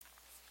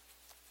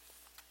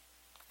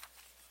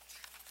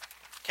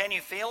Can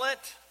you feel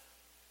it?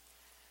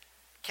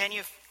 Can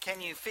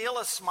you feel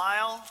a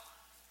smile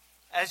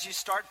as you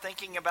start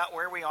thinking about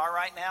where we are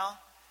right now?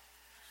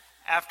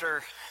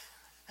 After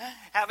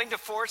having to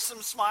force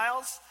some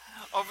smiles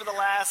over the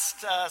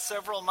last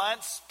several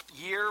months,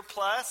 year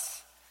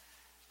plus.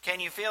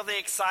 Can you feel the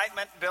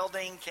excitement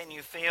building? Can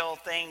you feel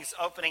things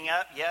opening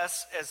up?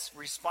 Yes, as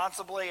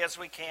responsibly as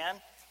we can,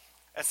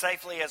 as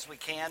safely as we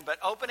can, but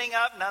opening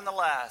up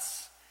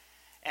nonetheless.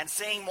 And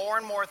seeing more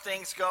and more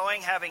things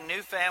going, having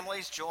new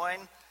families join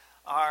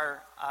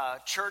our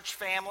church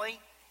family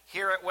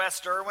here at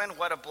West Irwin.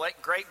 What a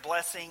great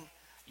blessing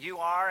you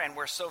are, and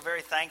we're so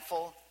very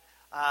thankful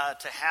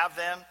to have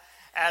them.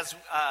 As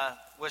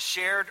was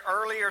shared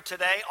earlier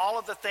today, all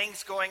of the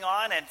things going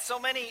on, and so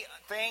many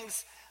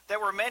things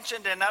that were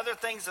mentioned and other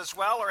things as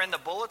well are in the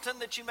bulletin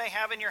that you may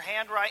have in your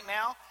hand right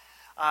now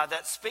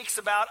that speaks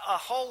about a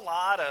whole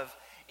lot of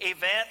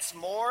events,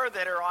 more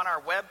that are on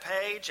our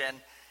webpage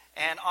and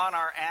on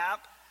our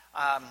app.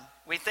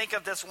 We think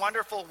of this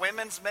wonderful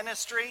women's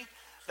ministry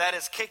that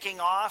is kicking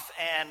off,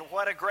 and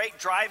what a great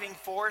driving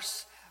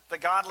force the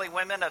godly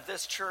women of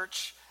this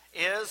church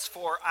is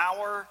for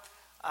our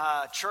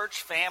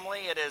church family.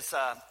 It is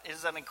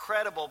an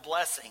incredible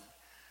blessing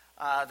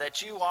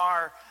that you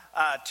are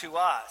to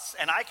us.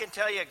 And I can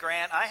tell you,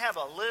 Grant, I have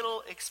a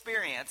little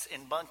experience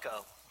in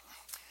bunco.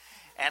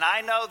 And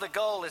I know the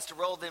goal is to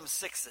roll them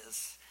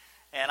sixes.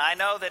 And I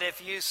know that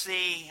if you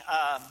see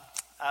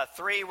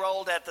three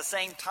rolled at the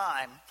same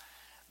time,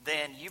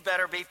 then you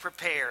better be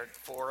prepared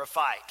for a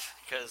fight,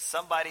 because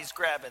somebody's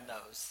grabbing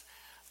those.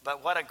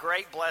 But what a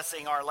great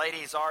blessing our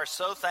ladies are.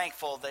 So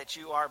thankful that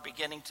you are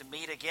beginning to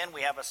meet again.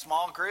 We have a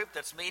small group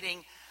that's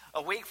meeting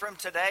a week from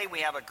today. We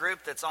have a group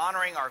that's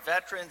honoring our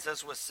veterans,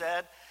 as was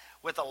said,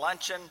 with a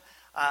luncheon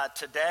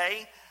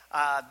today.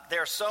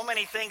 There are so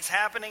many things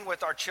happening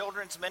with our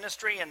children's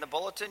ministry. In the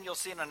bulletin, you'll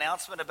see an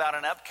announcement about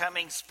an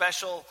upcoming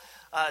special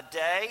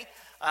day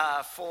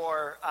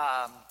for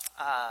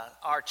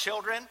our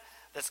children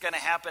that's going to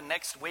happen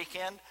next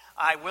weekend.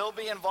 I will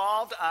be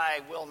involved.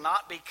 I will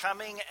not be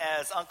coming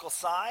as Uncle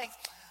Si.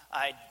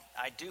 I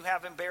do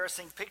have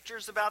embarrassing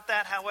pictures about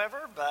that,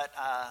 however, but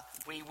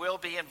we will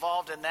be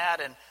involved in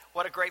that, and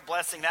what a great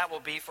blessing that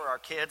will be for our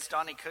kids.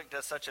 Donnie Cook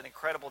does such an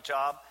incredible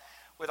job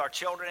with our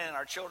children and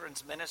our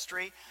children's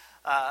ministry.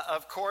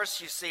 Of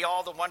course, you see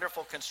all the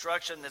wonderful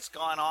construction that's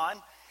gone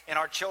on in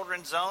our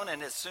children's zone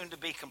and is soon to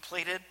be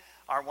completed.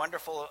 Our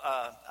wonderful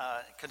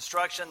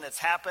construction that's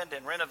happened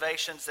and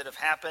renovations that have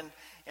happened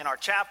in our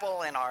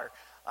chapel, in our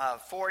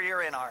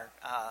foyer, in our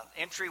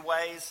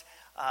entryways.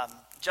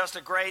 Just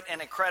a great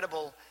and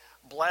incredible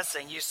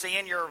blessing. You see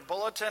in your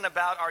bulletin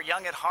about our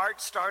Young at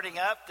Heart starting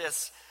up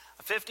this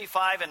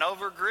 55 and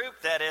over group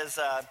that is,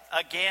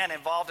 again,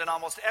 involved in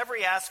almost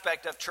every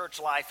aspect of church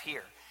life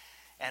here.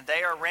 And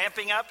they are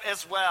ramping up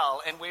as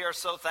well, and we are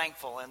so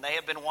thankful. And they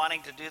have been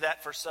wanting to do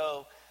that for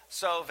so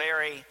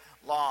very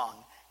long.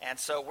 And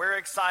so we're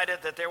excited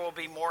that there will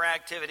be more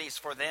activities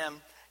for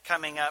them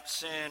coming up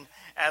soon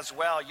as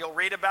well. You'll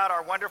read about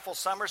our wonderful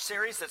summer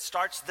series that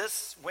starts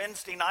this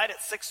Wednesday night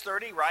at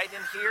 6:30 right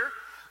in here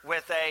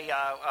with a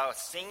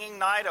singing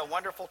night, a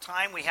wonderful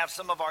time. We have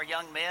some of our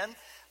young men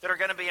that are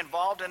going to be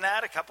involved in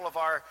that, a couple of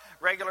our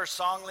regular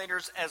song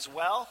leaders as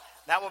well.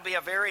 That will be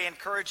a very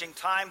encouraging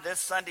time this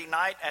Sunday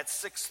night at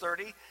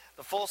 6:30.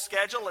 The full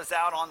schedule is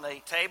out on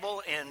the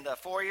table in the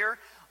foyer,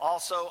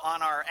 also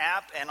on our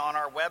app and on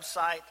our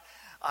website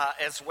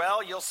as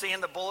well. You'll see in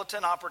the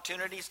bulletin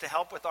opportunities to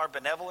help with our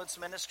benevolence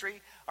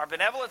ministry. Our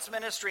benevolence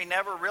ministry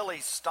never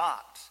really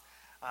stopped.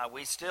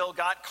 We still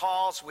got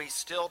calls. We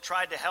still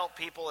tried to help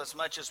people as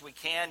much as we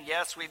can.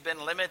 Yes, we've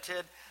been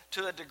limited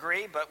to a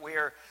degree, but we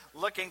are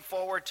looking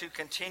forward to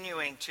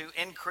continuing to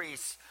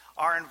increase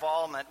our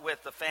involvement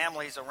with the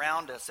families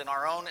around us in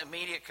our own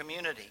immediate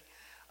community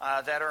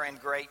that are in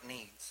great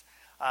needs.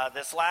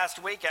 This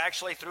last week,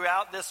 actually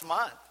throughout this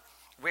month,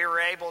 we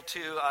were able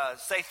to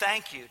say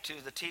thank you to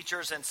the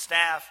teachers and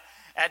staff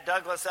at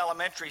Douglas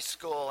Elementary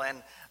School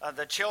and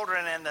the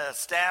children and the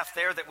staff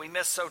there that we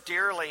miss so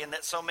dearly and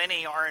that so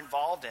many are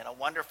involved in. A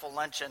wonderful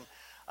luncheon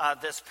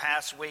this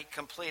past week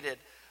completed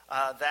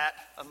that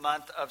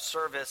month of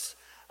service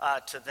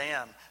to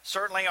them.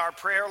 Certainly our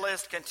prayer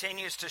list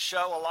continues to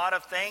show a lot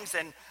of things,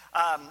 and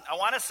I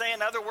want to say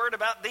another word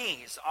about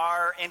these,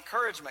 our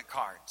encouragement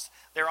cards.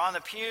 They're on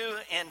the pew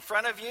in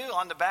front of you,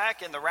 on the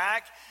back, in the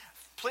rack.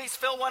 Please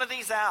fill one of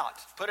these out.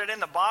 Put it in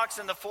the box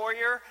in the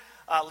foyer.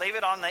 Leave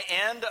it on the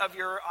end of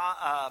your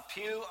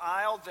pew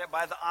aisle,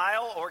 by the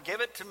aisle, or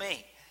give it to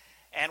me.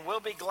 And we'll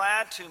be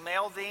glad to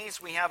mail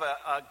these. We have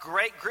a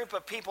great group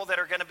of people that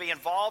are going to be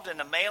involved in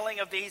the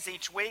mailing of these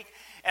each week.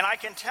 And I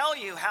can tell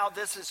you how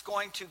this is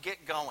going to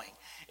get going.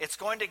 It's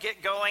going to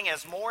get going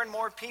as more and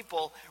more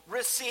people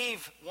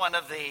receive one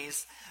of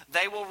these.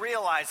 They will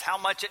realize how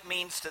much it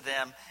means to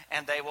them,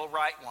 and they will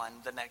write one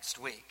the next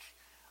week.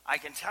 I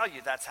can tell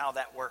you that's how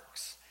that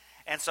works.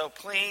 And so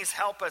please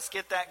help us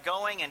get that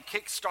going and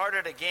kick-start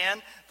it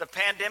again. The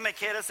pandemic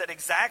hit us at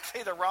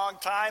exactly the wrong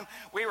time.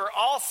 We were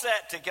all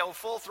set to go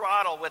full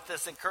throttle with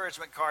this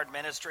encouragement card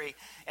ministry,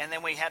 and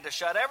then we had to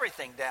shut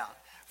everything down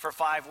for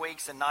 5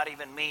 weeks and not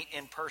even meet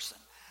in person.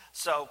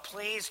 So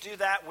please do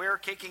that. We're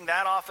kicking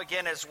that off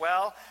again as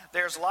well.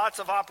 There's lots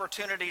of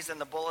opportunities in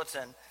the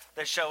bulletin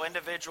that show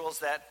individuals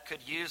that could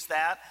use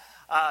that.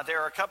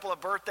 There are a couple of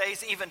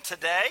birthdays even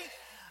today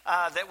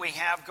that we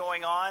have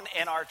going on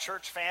in our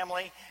church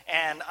family,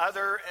 and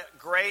other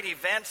great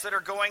events that are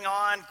going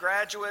on,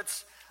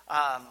 graduates,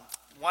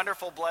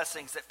 wonderful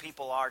blessings that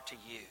people are to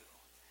you.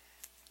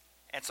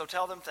 And so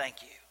tell them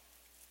thank you,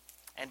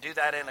 and do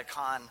that in a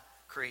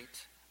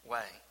concrete way.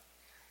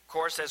 Of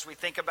course, as we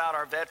think about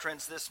our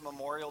veterans this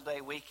Memorial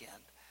Day weekend,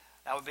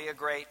 that would be a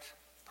great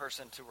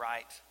person to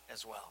write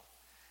as well,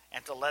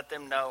 and to let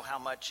them know how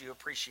much you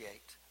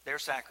appreciate their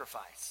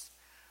sacrifice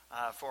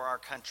for our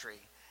country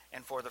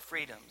and for the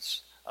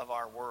freedoms of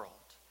our world.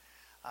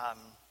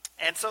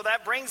 And so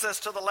that brings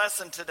us to the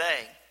lesson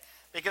today,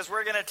 because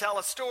we're going to tell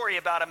a story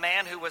about a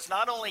man who was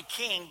not only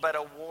king, but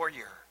a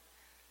warrior,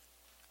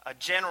 a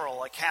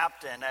general, a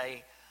captain,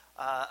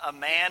 a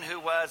man who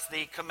was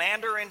the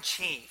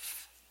commander-in-chief,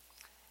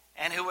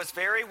 and who was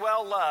very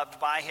well loved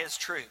by his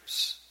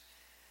troops,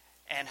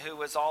 and who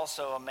was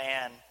also a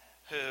man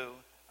who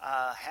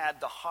had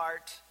the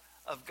heart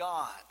of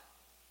God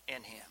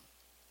in him.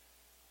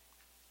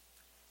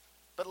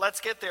 But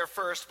let's get there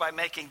first by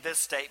making this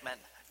statement.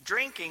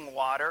 Drinking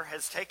water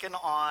has taken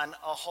on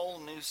a whole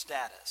new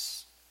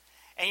status.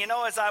 And you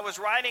know, as I was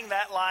writing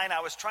that line, I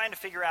was trying to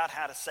figure out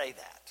how to say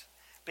that.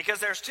 Because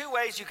there's two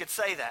ways you could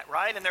say that,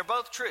 right? And they're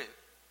both true.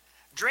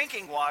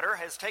 Drinking water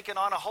has taken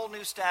on a whole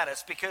new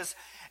status because,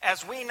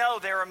 as we know,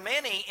 there are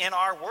many in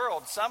our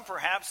world, some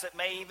perhaps that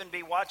may even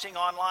be watching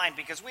online,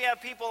 because we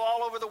have people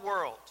all over the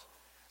world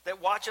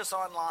that watch us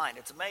online.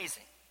 It's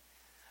amazing.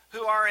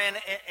 Who are in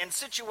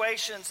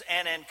situations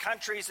and in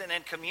countries and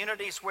in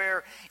communities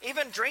where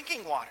even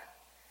drinking water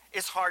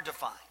is hard to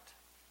find.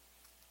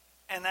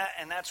 And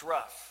that's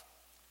rough.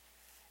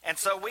 And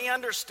so we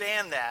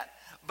understand that.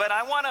 But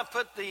I want to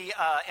put the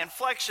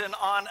inflection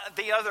on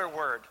the other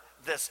word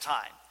this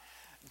time.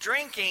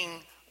 Drinking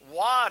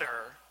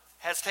water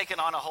has taken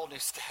on a whole new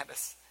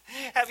status.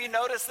 Have you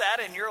noticed that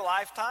in your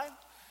lifetime?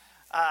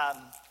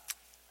 I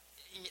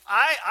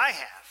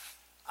have.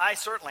 I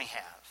certainly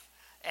have.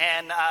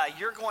 And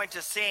you're going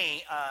to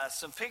see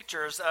some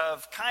pictures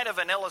of kind of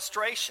an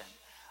illustration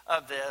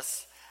of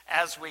this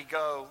as we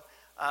go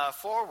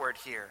forward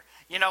here.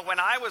 You know, when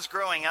I was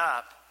growing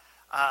up,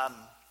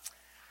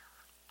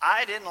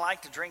 I didn't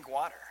like to drink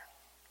water.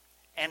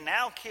 And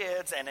now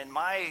kids, and in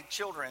our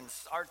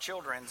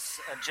children's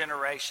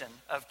generation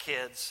of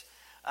kids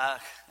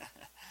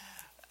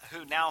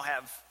who now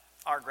have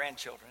our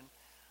grandchildren,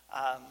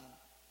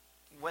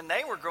 when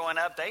they were growing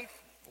up, they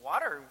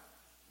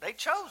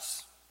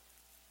chose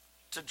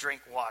to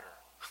drink water.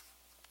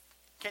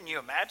 Can you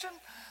imagine?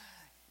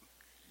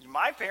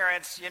 My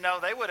parents,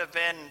 they would have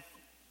been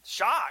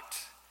shocked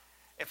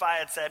if I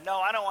had said, no,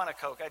 I don't want a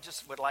Coke, I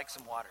just would like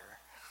some water.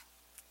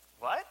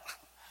 What?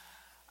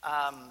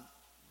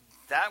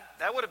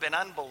 That would have been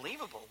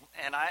unbelievable.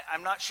 And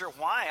I'm not sure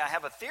why. I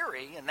have a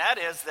theory, and that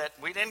is that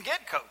we didn't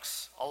get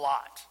Cokes a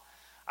lot.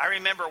 I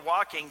remember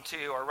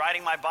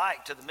riding my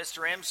bike to the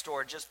Mr. M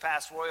store just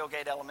past Royal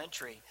Gate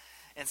Elementary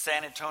in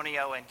San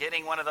Antonio and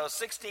getting one of those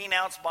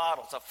 16-ounce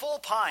bottles, a full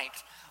pint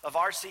of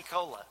RC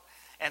Cola,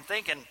 and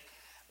thinking,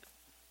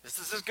 this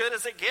is as good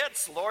as it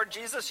gets. Lord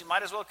Jesus, you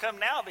might as well come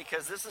now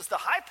because this is the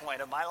high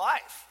point of my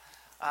life.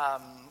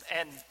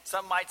 And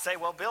some might say,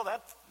 well, Bill,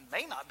 that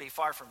may not be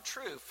far from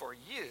true for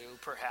you,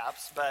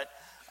 perhaps, but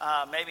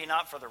maybe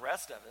not for the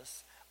rest of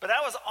us. But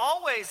that was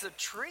always a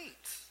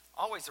treat,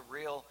 always a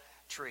real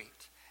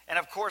treat. And,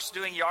 of course,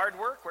 doing yard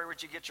work, where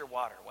would you get your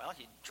water? Well,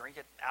 you'd drink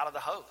it out of the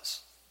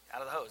hose,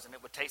 and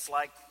it would taste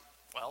like,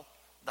 well,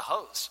 the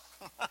hose.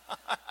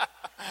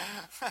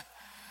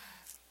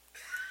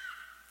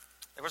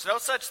 There was no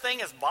such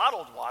thing as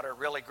bottled water,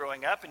 really,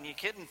 growing up, and you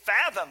couldn't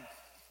fathom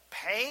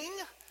paying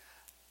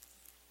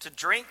to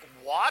drink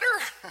water?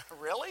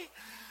 Really?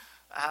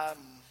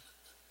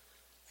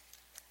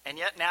 And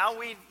yet now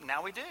we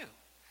do.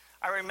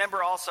 I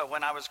remember also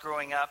when I was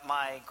growing up,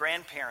 my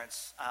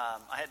grandparents,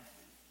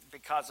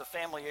 because of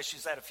family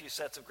issues, I had a few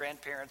sets of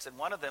grandparents, and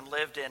one of them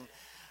lived in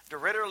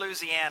DeRidder,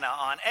 Louisiana,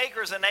 on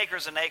acres and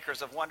acres and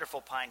acres of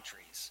wonderful pine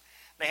trees.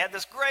 They had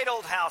this great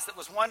old house that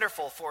was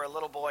wonderful for a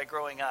little boy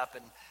growing up,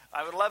 and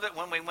I would love it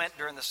when we went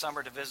during the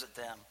summer to visit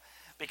them.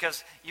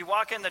 Because you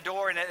walk in the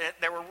door, and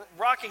there were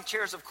rocking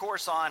chairs, of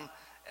course, on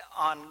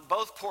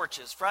both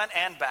porches, front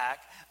and back.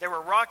 There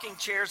were rocking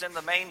chairs in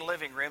the main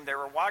living room. There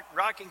were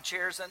rocking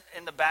chairs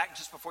in the back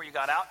just before you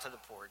got out to the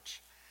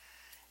porch.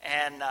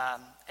 And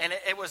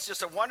it was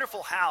just a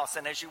wonderful house.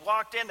 And as you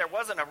walked in, there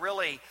wasn't a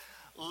really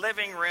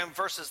living room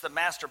versus the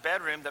master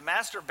bedroom. The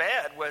master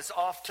bed was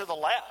off to the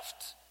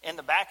left in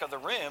the back of the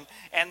room.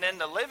 And then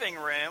the living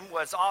room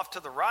was off to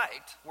the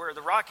right where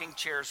the rocking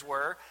chairs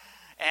were.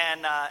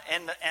 And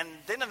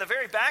then in the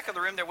very back of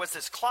the room, there was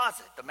this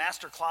closet, the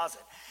master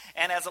closet.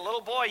 And as a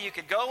little boy, you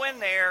could go in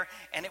there,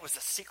 and it was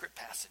a secret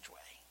passageway.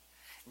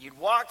 And you'd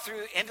walk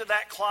through into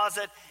that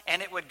closet,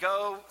 and it would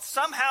go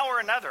somehow or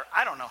another,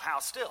 I don't know how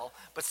still,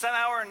 but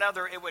somehow or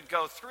another, it would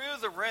go through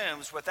the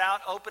rooms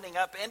without opening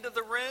up into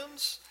the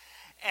rooms,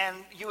 and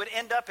you would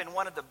end up in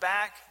one of the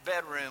back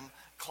bedroom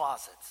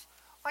closets.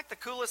 Like the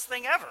coolest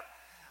thing ever.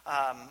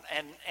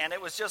 And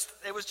it was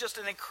just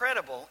an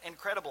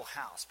incredible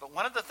house. But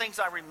one of the things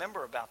I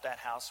remember about that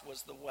house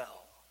was the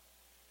well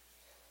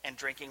and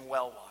drinking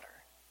well water.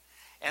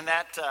 And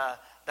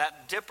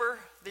that dipper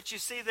that you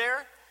see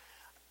there,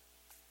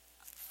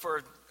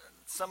 for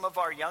some of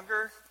our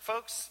younger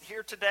folks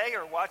here today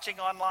or watching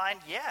online,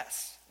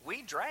 yes,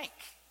 we drank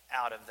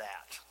out of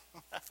that.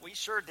 We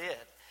sure did.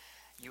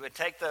 You would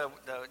take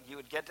you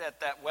would get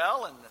at that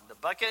well and the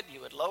bucket, you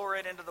would lower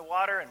it into the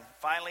water, and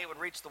finally it would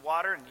reach the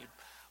water, and you'd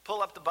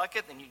pull up the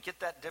bucket, and you'd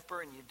get that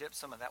dipper, and you'd dip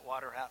some of that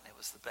water out, and it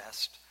was the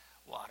best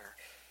water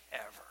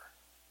ever.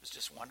 It was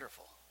just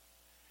wonderful.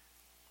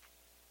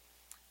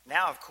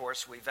 Now, of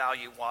course, we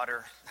value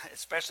water,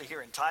 especially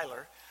here in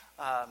Tyler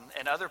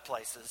and other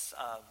places,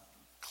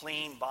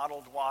 clean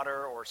bottled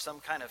water or some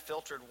kind of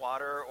filtered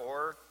water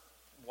or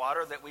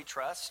water that we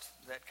trust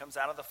that comes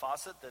out of the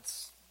faucet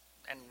that's,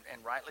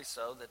 and rightly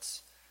so,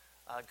 that's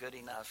good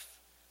enough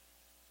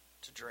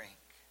to drink.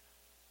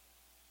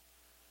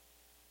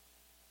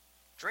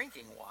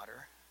 Drinking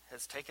water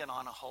has taken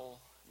on a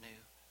whole new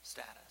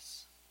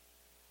status.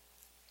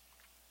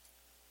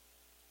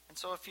 And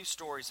so a few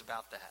stories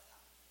about that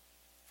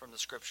from the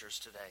scriptures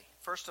today.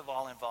 First of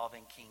all,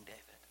 involving King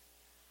David.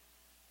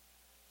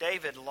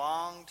 David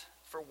longed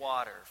for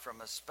water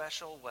from a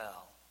special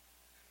well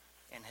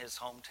in his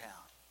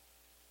hometown.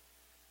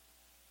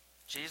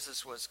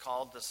 Jesus was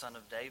called the Son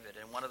of David,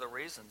 and one of the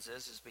reasons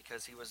is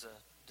because he was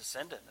a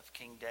descendant of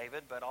King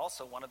David, but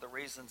also one of the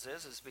reasons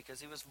is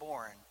because he was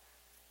born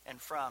and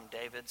from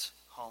David's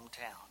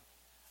hometown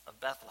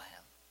of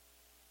Bethlehem.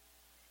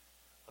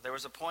 Well, there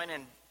was a point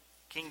in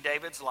King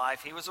David's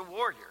life, he was a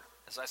warrior.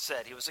 As I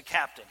said, he was a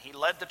captain. He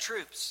led the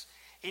troops.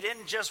 He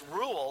didn't just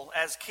rule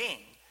as king,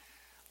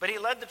 but he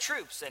led the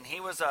troops, and he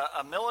was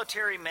a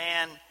military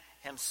man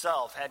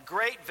himself, had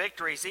great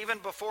victories even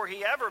before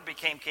he ever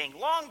became king,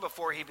 long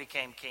before he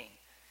became king.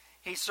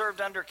 He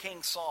served under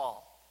King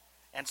Saul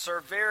and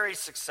served very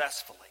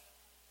successfully.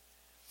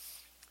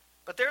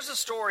 But there's a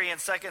story in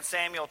 2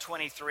 Samuel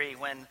 23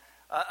 when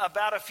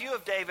about a few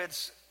of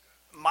David's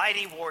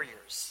mighty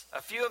warriors,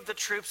 a few of the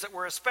troops that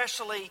were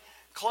especially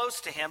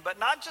close to him, but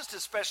not just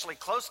especially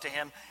close to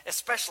him,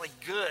 especially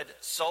good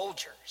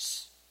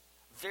soldiers,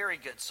 very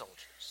good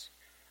soldiers.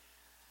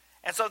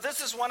 And so this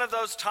is one of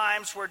those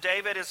times where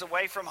David is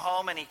away from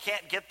home and he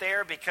can't get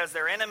there because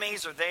their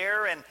enemies are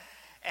there.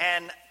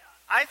 And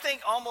I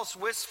think almost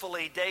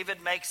wistfully,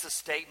 David makes a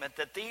statement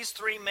that these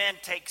three men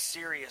take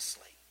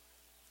seriously.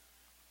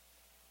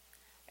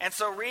 And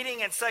so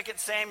reading in 2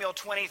 Samuel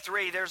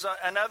 23, there's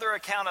another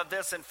account of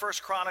this in 1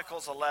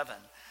 Chronicles 11.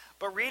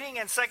 But reading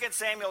in 2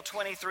 Samuel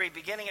 23,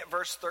 beginning at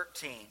verse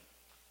 13.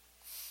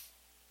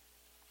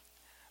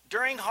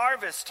 During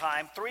harvest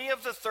time, 3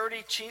 of the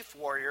 30 chief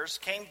warriors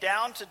came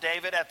down to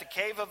David at the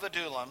cave of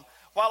Adullam,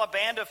 while a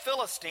band of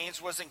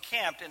Philistines was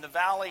encamped in the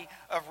valley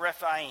of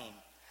Rephaim.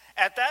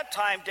 At that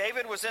time,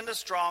 David was in the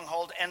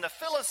stronghold, and the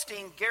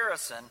Philistine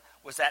garrison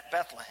was at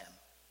Bethlehem.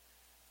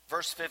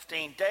 Verse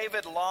 15,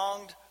 David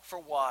longed for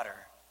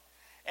water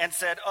and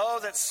said, "Oh,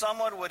 that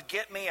someone would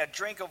get me a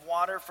drink of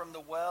water from the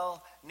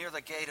well near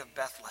the gate of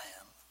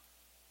Bethlehem."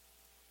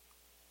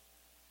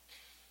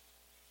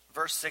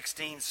 Verse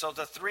 16, so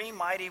the 3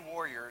 mighty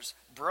warriors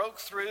broke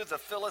through the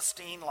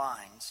Philistine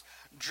lines,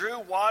 drew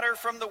water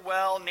from the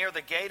well near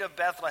the gate of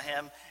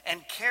Bethlehem,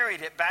 and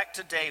carried it back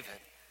to David.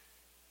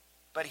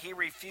 But he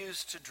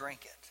refused to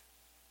drink it.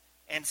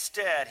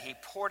 Instead, he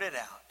poured it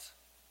out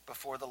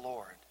before the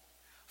Lord.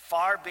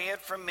 "Far be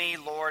it from me,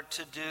 Lord,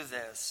 to do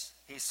this,"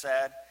 he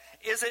said.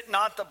 "Is it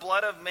not the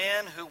blood of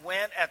men who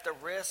went at the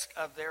risk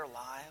of their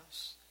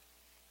lives?"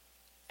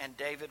 And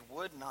David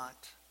would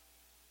not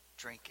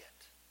drink it.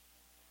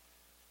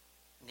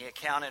 In the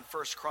account in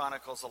 1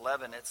 Chronicles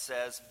 11, it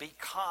says,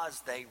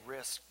 because they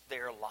risked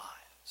their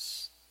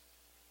lives,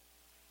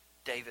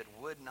 David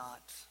would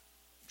not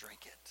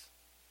drink it,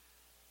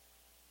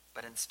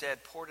 but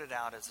instead poured it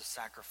out as a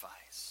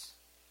sacrifice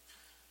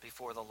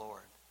before the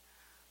Lord.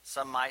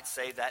 Some might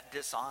say that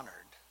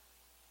dishonored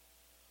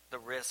the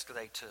risk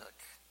they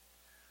took.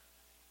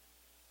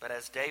 But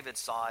as David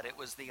saw it, it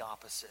was the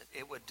opposite.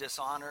 It would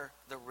dishonor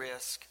the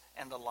risk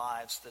and the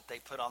lives that they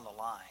put on the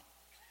line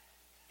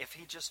if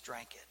he just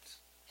drank it.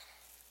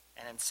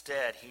 And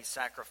instead, he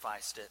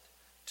sacrificed it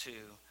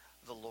to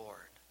the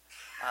Lord.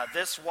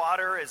 This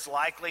water is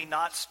likely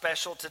not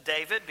special to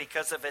David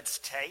because of its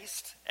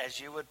taste, as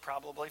you would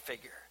probably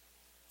figure,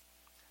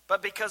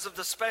 but because of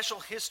the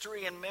special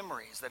history and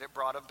memories that it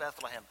brought of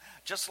Bethlehem,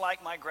 just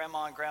like my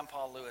grandma and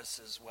grandpa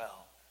Lewis's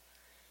well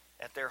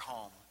at their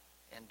home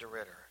in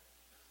DeRidder.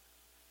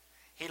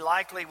 He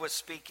likely was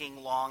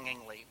speaking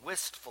longingly,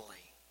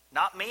 wistfully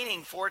not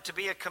meaning for it to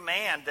be a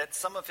command that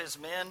some of his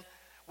men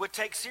would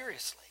take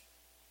seriously.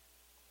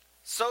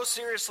 So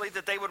seriously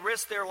that they would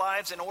risk their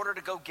lives in order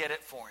to go get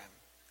it for him.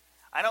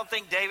 I don't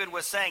think David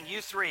was saying,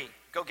 "You three,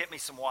 go get me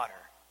some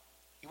water."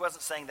 He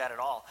wasn't saying that at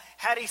all.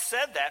 Had he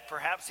said that,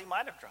 perhaps he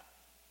might have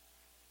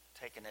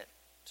taken it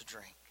to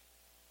drink.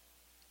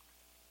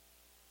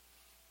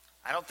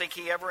 I don't think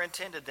he ever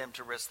intended them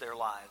to risk their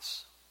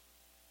lives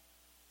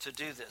to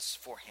do this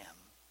for him.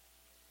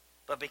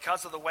 But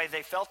because of the way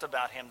they felt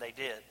about him, they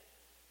did.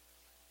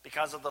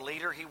 Because of the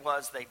leader he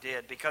was, they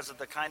did. Because of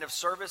the kind of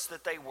service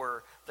that they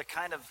were, the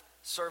kind of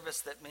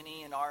service that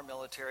many in our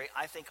military,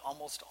 I think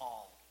almost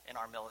all in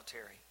our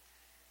military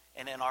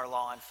and in our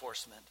law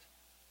enforcement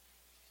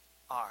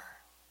are.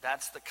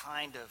 That's the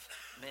kind of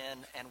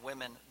men and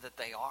women that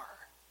they are.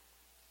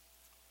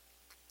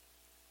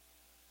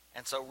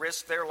 And so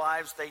risk their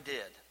lives they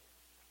did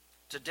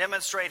to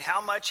demonstrate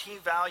how much he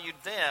valued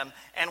them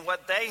and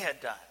what they had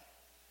done.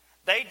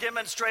 They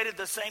demonstrated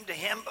the same to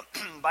him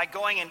by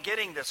going and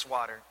getting this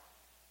water.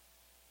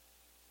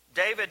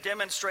 David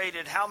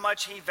demonstrated how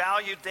much he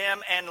valued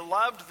them and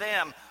loved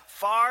them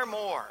far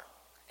more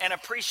and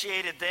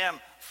appreciated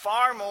them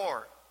far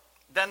more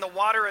than the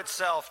water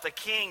itself. The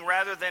king,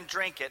 rather than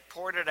drink it,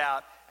 poured it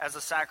out as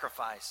a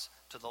sacrifice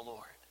to the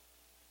Lord.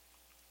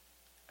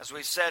 As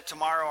we've said,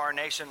 tomorrow our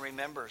nation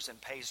remembers and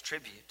pays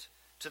tribute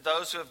to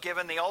those who have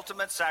given the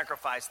ultimate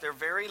sacrifice, their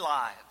very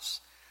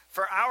lives,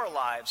 for our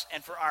lives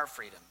and for our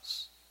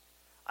freedoms.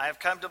 I have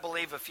come to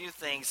believe a few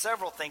things,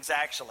 several things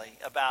actually,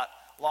 about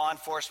law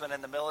enforcement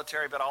and the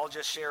military, but I'll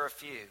just share a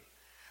few.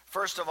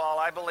 First of all,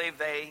 I believe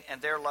they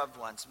and their loved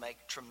ones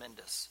make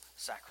tremendous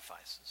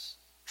sacrifices.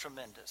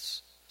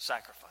 Tremendous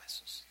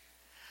sacrifices.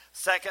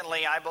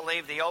 Secondly, I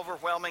believe the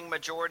overwhelming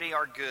majority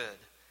are good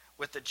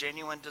with the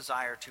genuine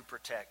desire to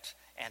protect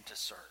and to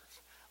serve.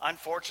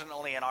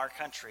 Unfortunately, in our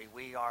country,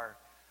 we are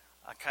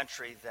a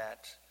country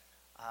that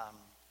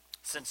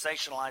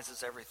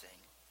sensationalizes everything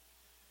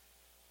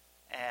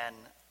and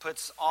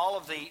puts all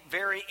of the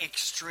very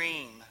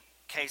extreme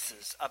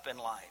cases up in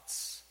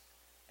lights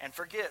and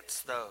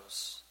forgets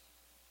those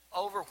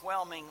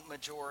overwhelming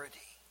majority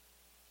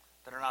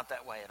that are not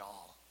that way at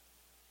all.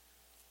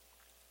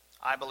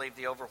 I believe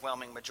the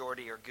overwhelming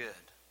majority are good.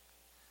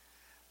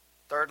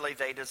 Thirdly,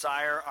 they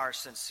deserve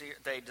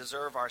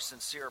our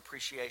sincere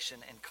appreciation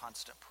and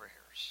constant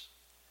prayers.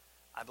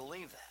 I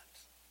believe that,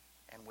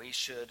 and we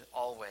should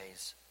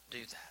always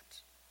do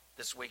that.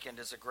 This weekend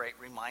is a great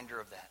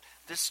reminder of that.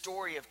 This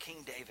story of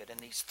King David and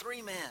these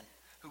three men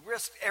who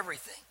risked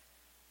everything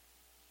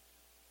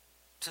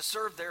to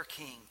serve their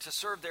king, to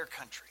serve their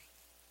country.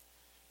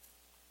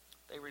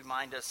 They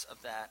remind us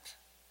of that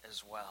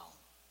as well.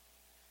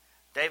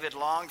 David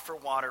longed for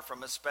water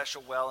from a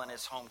special well in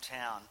his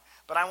hometown.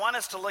 But I want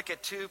us to look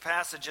at two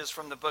passages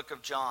from the book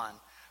of John.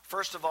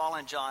 First of all,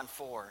 in John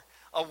 4.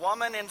 A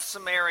woman in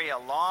Samaria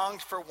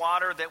longed for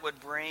water that would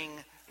bring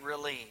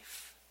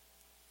relief.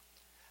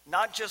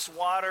 Not just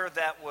water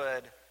that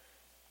would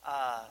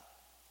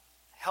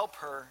help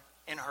her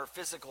in her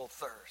physical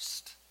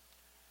thirst,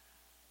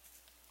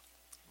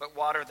 but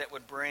water that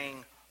would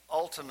bring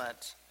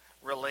ultimate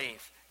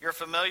relief. You're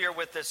familiar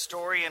with this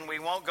story, and we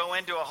won't go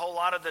into a whole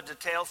lot of the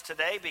details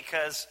today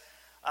because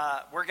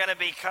we're going to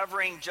be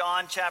covering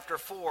John chapter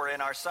 4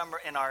 in our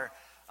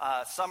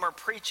summer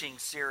preaching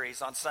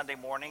series on Sunday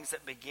mornings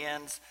that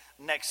begins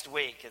next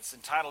week. It's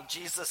entitled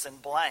Jesus in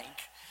Blank,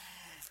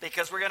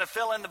 because we're going to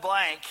fill in the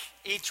blank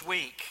each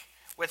week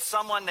with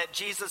someone that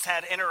Jesus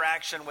had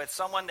interaction with,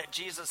 someone that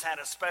Jesus had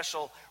a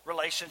special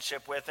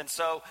relationship with. And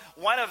so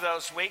one of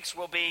those weeks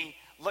we'll be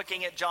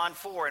looking at John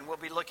 4, and we'll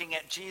be looking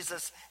at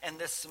Jesus and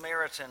this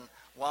Samaritan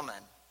woman.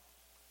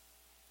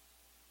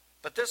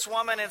 But this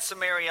woman in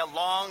Samaria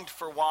longed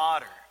for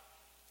water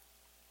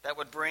that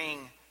would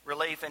bring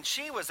relief, and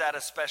she was at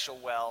a special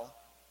well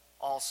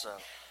also.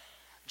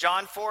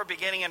 John 4,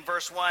 beginning in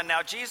verse 1.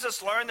 Now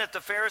Jesus learned that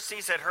the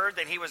Pharisees had heard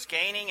that he was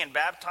gaining and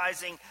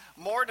baptizing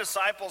more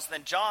disciples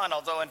than John,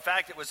 although in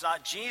fact it was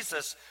not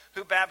Jesus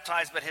who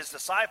baptized but his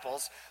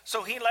disciples.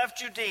 So he left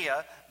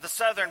Judea, the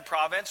southern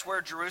province where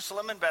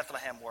Jerusalem and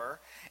Bethlehem were,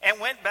 and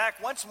went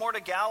back once more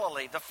to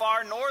Galilee, the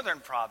far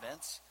northern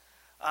province,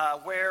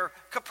 where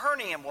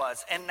Capernaum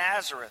was and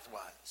Nazareth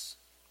was.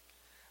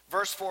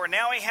 Verse 4,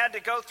 now he had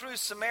to go through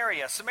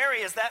Samaria.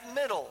 Samaria is that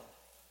middle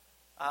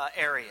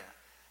area.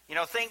 You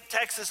know, think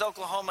Texas,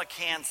 Oklahoma,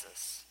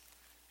 Kansas.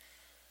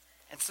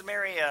 And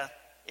Samaria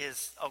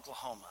is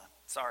Oklahoma.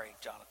 Sorry,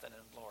 Jonathan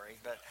and Lori,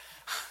 but,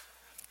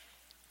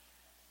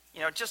 you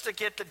know, just to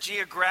get the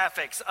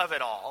geographics of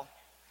it all.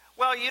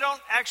 Well, you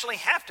don't actually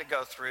have to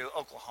go through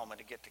Oklahoma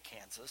to get to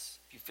Kansas.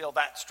 If you feel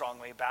that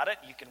strongly about it,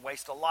 you can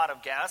waste a lot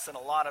of gas and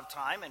a lot of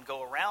time and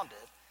go around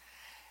it.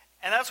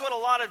 And that's what a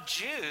lot of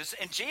Jews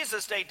in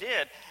Jesus' day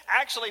did.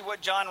 Actually,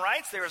 what John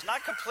writes there is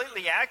not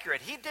completely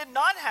accurate. He did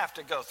not have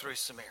to go through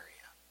Samaria.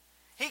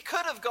 He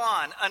could have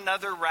gone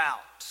another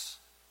route,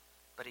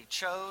 but he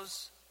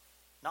chose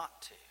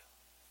not to.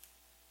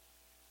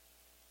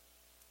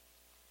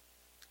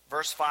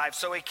 Verse 5,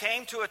 so he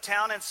came to a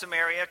town in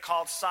Samaria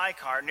called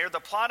Sychar, near the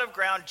plot of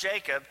ground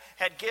Jacob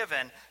had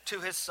given to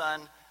his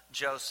son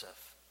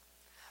Joseph.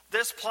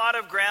 This plot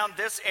of ground,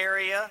 this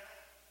area,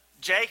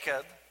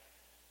 Jacob,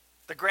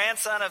 the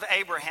grandson of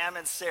Abraham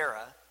and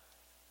Sarah,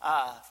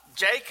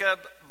 Jacob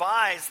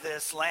buys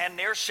this land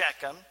near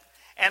Shechem,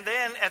 and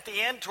then at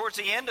the end, towards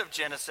the end of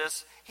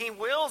Genesis, he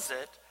wills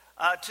it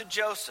to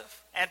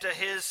Joseph and to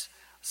his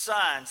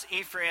sons,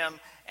 Ephraim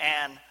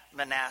and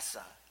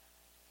Manasseh.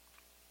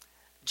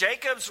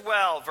 Jacob's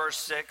well, verse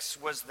 6,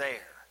 was there.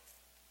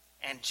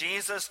 And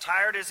Jesus,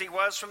 tired as he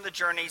was from the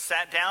journey,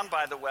 sat down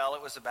by the well.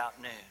 It was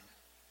about noon.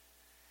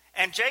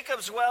 And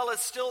Jacob's well is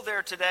still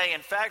there today.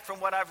 In fact, from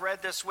what I've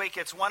read this week,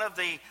 it's one of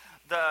the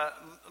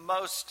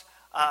most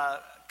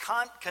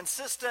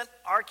consistent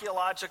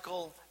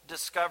archaeological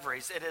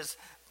discoveries. It is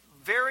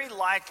very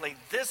likely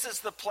this is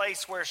the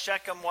place where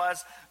Shechem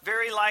was.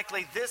 Very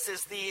likely this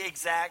is the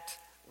exact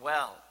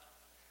well.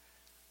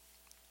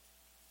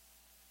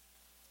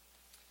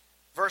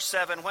 Verse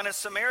 7, when a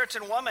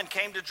Samaritan woman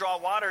came to draw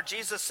water,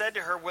 Jesus said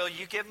to her, will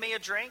you give me a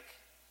drink?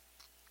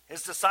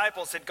 His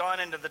disciples had gone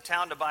into the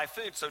town to buy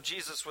food, so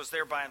Jesus was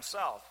there by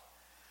himself.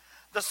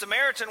 The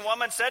Samaritan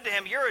woman said to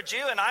him, you're a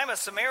Jew and I'm a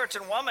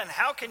Samaritan woman.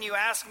 How can you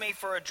ask me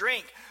for a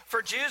drink?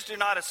 For Jews do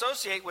not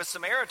associate with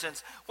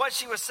Samaritans. What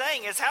she was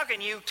saying is, how can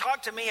you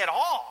talk to me at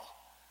all?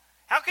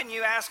 How can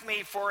you ask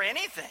me for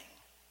anything?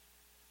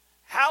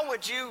 How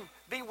would you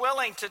be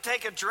willing to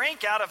take a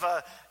drink out of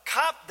a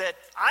cup that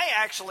I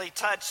actually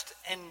touched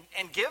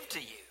and give to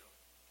you?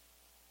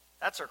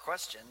 That's her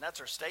question. That's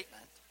her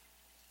statement.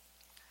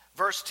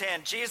 Verse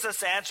 10,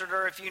 Jesus answered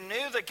her, if you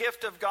knew the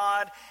gift of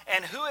God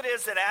and who it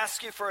is that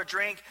asks you for a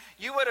drink,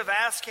 you would have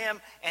asked him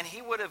and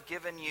he would have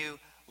given you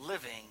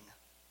living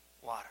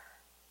water.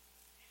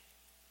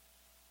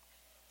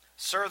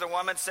 Sir, the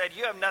woman said,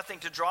 you have nothing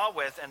to draw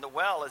with and the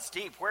well is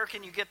deep. Where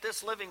can you get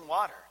this living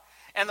water?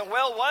 And the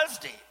well was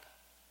deep.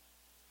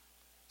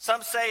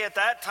 Some say at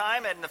that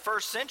time, in the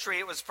first century,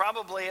 it was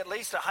probably at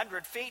least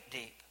 100 feet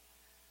deep.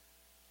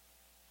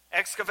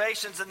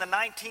 Excavations in the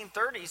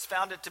 1930s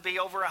found it to be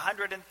over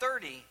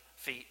 130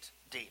 feet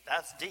deep.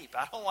 That's deep.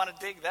 I don't want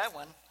to dig that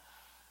one.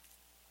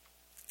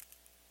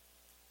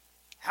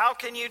 How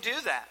can you do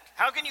that?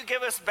 How can you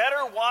give us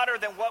better water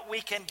than what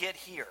we can get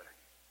here?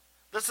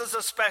 This is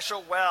a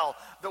special well.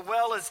 The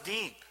well is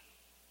deep.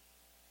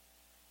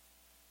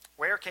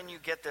 Where can you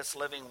get this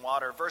living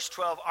water? Verse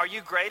 12, are you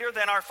greater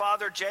than our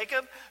father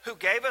Jacob, who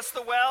gave us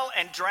the well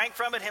and drank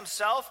from it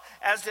himself,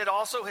 as did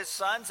also his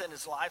sons and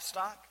his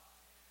livestock?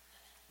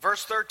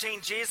 Verse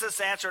 13,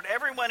 Jesus answered,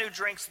 everyone who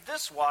drinks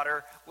this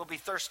water will be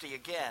thirsty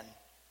again.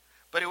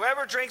 But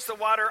whoever drinks the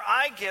water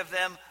I give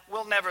them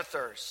will never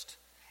thirst.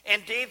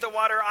 Indeed, the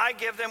water I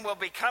give them will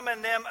become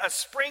in them a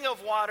spring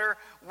of water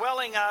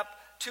welling up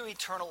to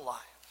eternal life.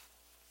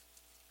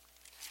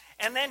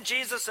 And then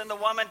Jesus and the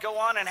woman go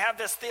on and have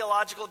this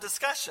theological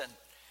discussion.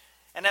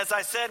 And as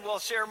I said, we'll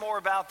share more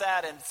about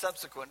that in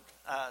subsequent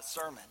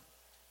sermon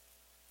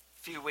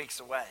a few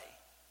weeks away.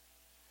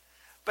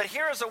 But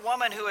here is a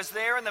woman who is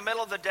there in the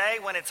middle of the day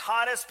when it's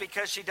hottest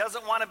because she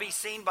doesn't want to be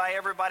seen by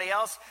everybody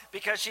else,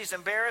 because she's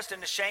embarrassed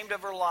and ashamed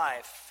of her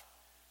life.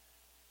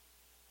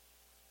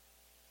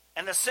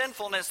 And the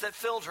sinfulness that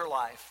filled her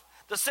life.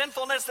 The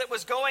sinfulness that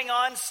was going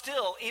on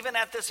still, even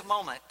at this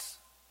moment.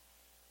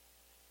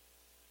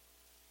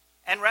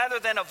 And rather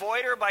than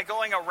avoid her by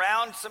going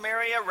around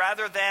Samaria,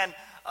 rather than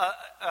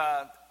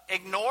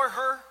ignore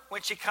her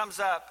when she comes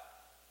up,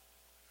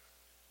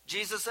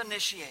 Jesus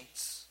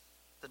initiates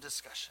the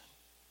discussion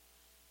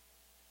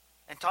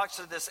and talks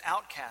to this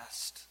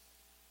outcast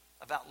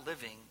about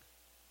living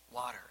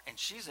water. And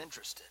she's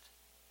interested.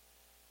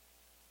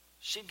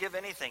 She'd give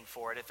anything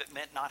for it if it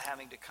meant not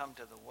having to come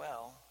to the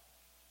well.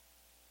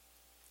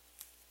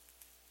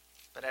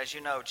 But as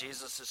you know,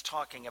 Jesus is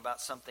talking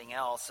about something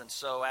else. And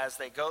so as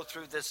they go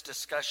through this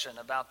discussion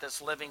about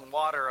this living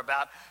water,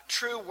 about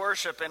true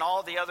worship and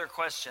all the other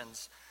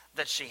questions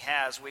that she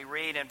has, we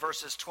read in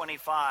verses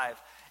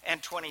 25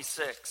 and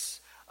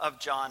 26 of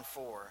John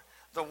 4.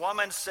 The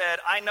woman said,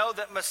 I know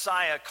that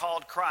Messiah,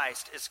 called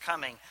Christ, is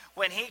coming.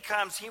 When he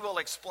comes, he will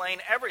explain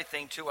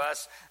everything to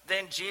us.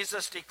 Then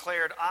Jesus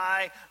declared,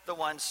 I, the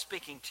one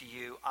speaking to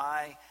you,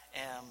 I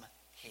am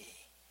he.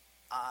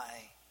 I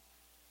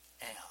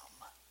am.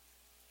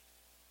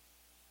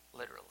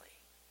 Literally.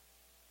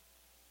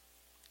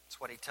 It's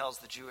what he tells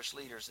the Jewish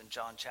leaders in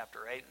John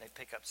chapter 8, and they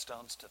pick up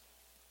stones to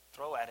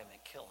throw at him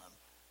and kill him.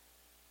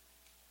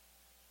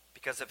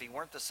 Because if he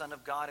weren't the Son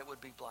of God, it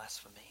would be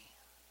blasphemy.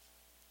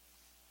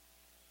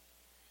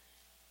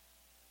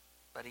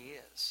 But he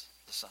is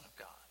the Son of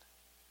God.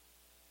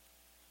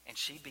 And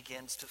she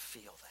begins to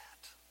feel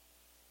that.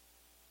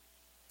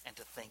 And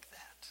to think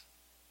that.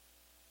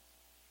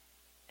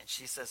 And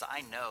she says,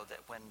 I know that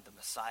when the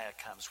Messiah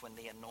comes, when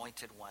the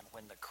anointed one,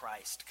 when the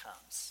Christ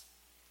comes,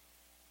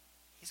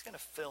 he's going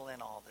to fill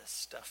in all this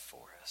stuff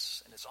for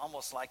us. And it's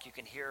almost like you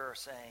can hear her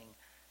saying,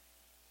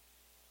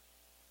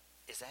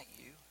 is that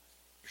you?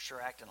 You're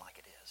sure acting like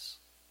it is.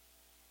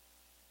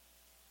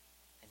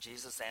 And And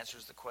Jesus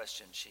answers the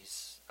question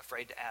she's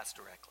afraid to ask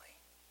directly.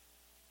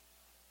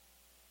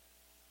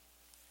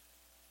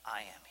 I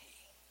am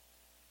he.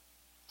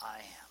 I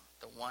am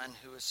the one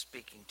who is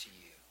speaking to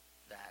you.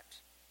 That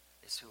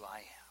is who I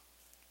am.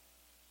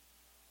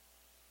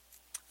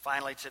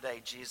 Finally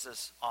today,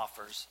 Jesus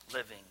offers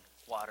living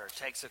water. It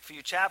takes a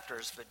few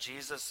chapters, but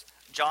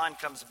John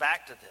comes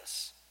back to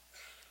this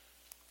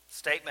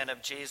statement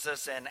of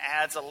Jesus and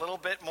adds a little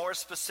bit more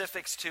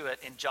specifics to it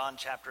in John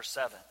chapter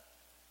 7.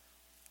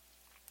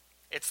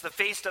 It's the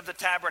Feast of the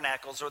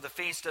Tabernacles, or the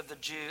Feast of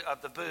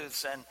the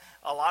Booths, and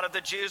a lot of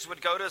the Jews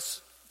would go to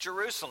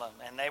Jerusalem,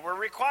 and they were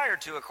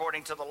required to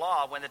according to the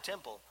law when the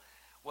temple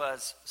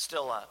was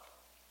still up.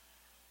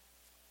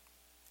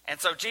 And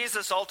so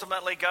Jesus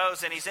ultimately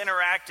goes and he's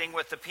interacting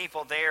with the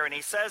people there, and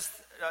he says,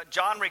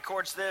 John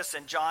records this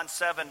in John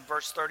 7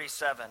 verse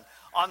 37.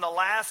 On the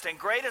last and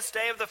greatest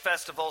day of the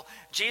festival,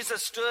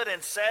 Jesus stood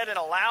and said in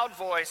a loud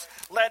voice,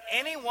 "Let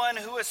anyone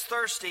who is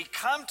thirsty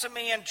come to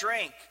me and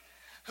drink.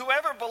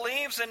 Whoever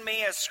believes in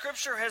me, as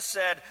Scripture has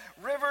said,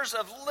 rivers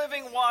of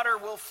living water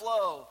will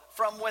flow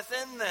from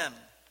within them."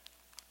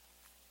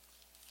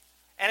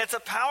 And it's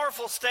a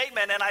powerful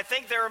statement, and I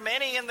think there are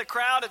many in the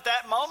crowd at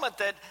that moment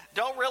that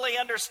don't really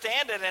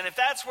understand it. And if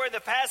that's where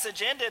the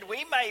passage ended,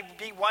 we may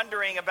be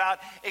wondering about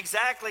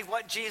exactly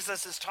what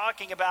Jesus is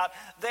talking about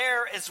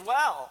there as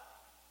well.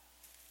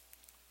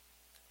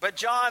 But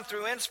John,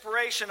 through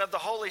inspiration of the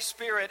Holy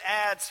Spirit,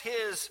 adds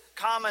his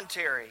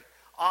commentary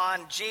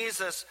on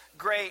Jesus'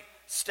 great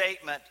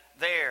statement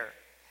there.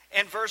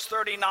 In verse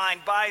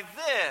 39, by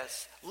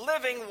this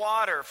living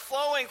water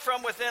flowing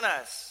from within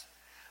us.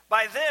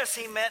 By this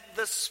he meant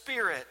the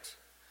Spirit,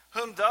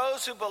 whom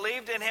those who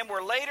believed in him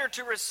were later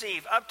to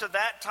receive. Up to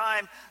that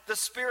time, the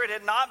Spirit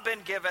had not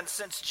been given,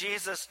 since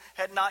Jesus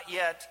had not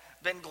yet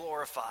been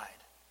glorified.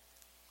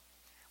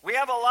 We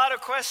have a lot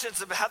of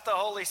questions about the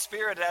Holy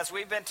Spirit, as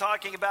we've been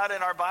talking about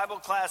in our Bible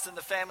class in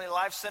the Family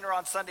Life Center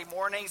on Sunday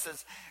mornings,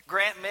 as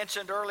Grant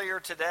mentioned earlier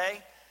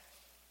today.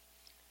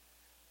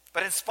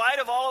 But in spite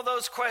of all of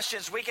those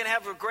questions, we can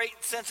have a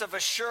great sense of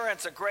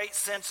assurance, a great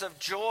sense of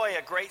joy,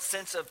 a great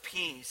sense of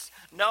peace,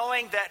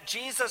 knowing that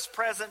Jesus'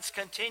 presence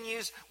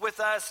continues with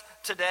us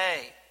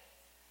today.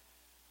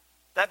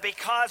 That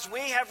because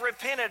we have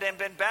repented and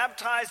been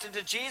baptized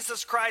into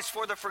Jesus Christ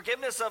for the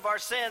forgiveness of our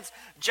sins,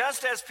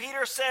 just as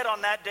Peter said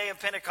on that day of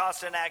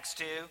Pentecost in Acts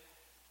 2,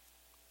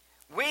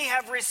 we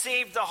have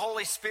received the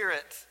Holy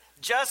Spirit,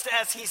 just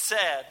as he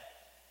said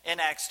in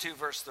Acts 2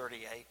 verse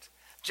 38.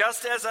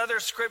 Just as other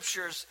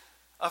scriptures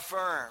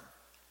affirm.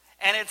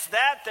 And it's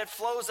that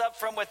flows up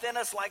from within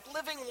us like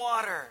living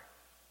water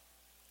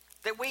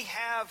that we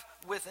have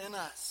within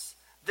us.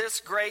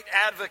 This great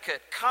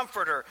advocate,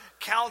 comforter,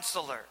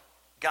 counselor,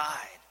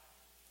 guide.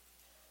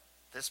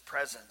 This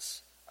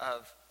presence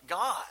of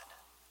God,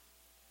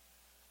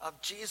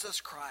 of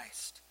Jesus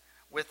Christ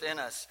within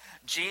us.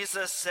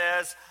 Jesus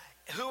says,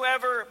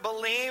 whoever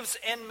believes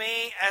in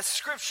me, as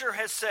Scripture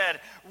has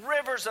said,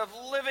 rivers of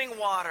living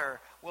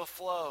water will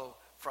flow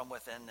from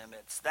within them.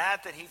 It's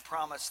that he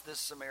promised this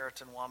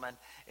Samaritan woman.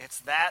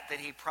 It's that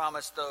he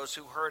promised those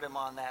who heard him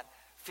on that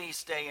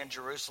feast day in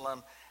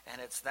Jerusalem.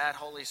 And it's that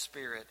Holy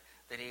Spirit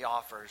that he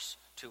offers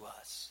to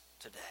us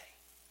today.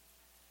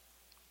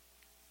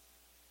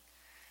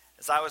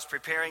 As I was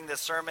preparing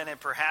this sermon, and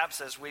perhaps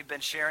as we've been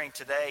sharing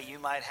today, you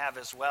might have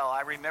as well,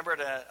 I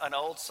remembered an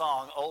old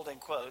song, old in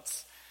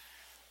quotes,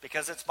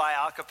 because it's by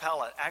a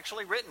cappella,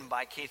 actually written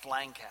by Keith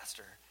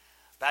Lancaster,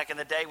 back in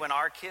the day when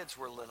our kids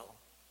were little.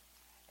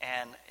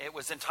 And it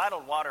was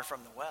entitled Water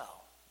from the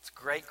Well. It's a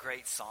great,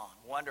 great song.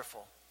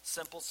 Wonderful,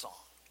 simple song.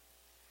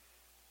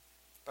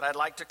 But I'd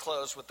like to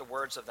close with the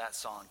words of that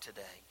song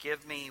today.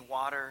 Give me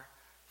water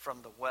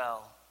from the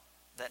well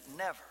that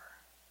never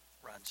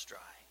runs dry.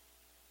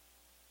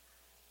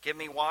 Give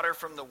me water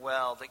from the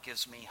well that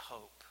gives me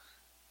hope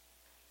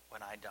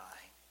when I die.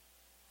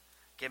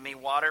 Give me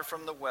water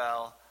from the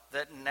well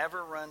that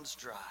never runs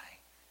dry,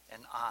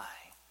 and I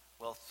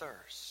will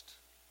thirst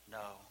no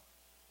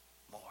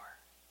more.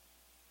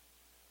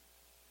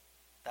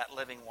 That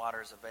living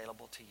water is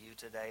available to you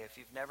today. If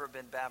you've never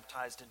been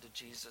baptized into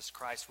Jesus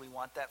Christ, we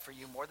want that for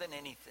you more than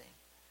anything.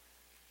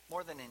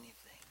 More than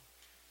anything.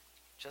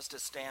 Just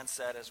as Stan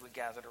said as we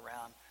gathered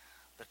around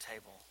the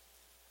table,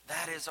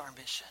 that is our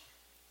mission.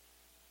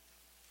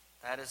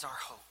 That is our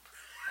hope.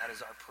 That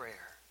is our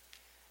prayer.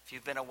 If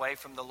you've been away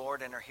from the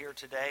Lord and are here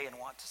today and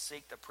want to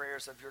seek the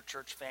prayers of your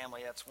church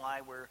family, that's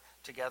why we're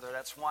together.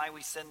 That's why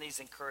we send these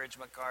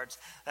encouragement cards.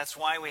 That's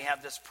why we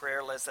have this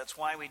prayer list. That's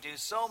why we do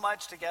so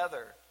much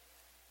together.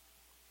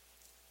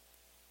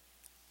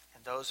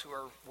 And those who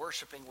are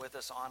worshiping with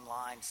us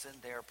online,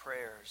 send their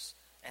prayers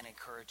and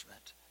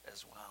encouragement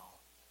as well.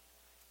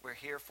 We're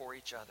here for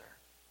each other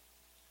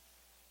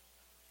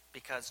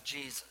because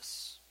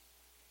Jesus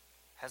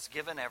has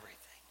given everything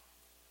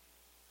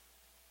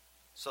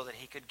so that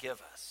he could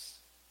give us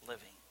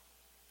living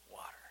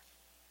water.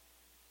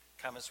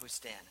 Come as we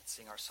stand and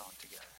sing our song together.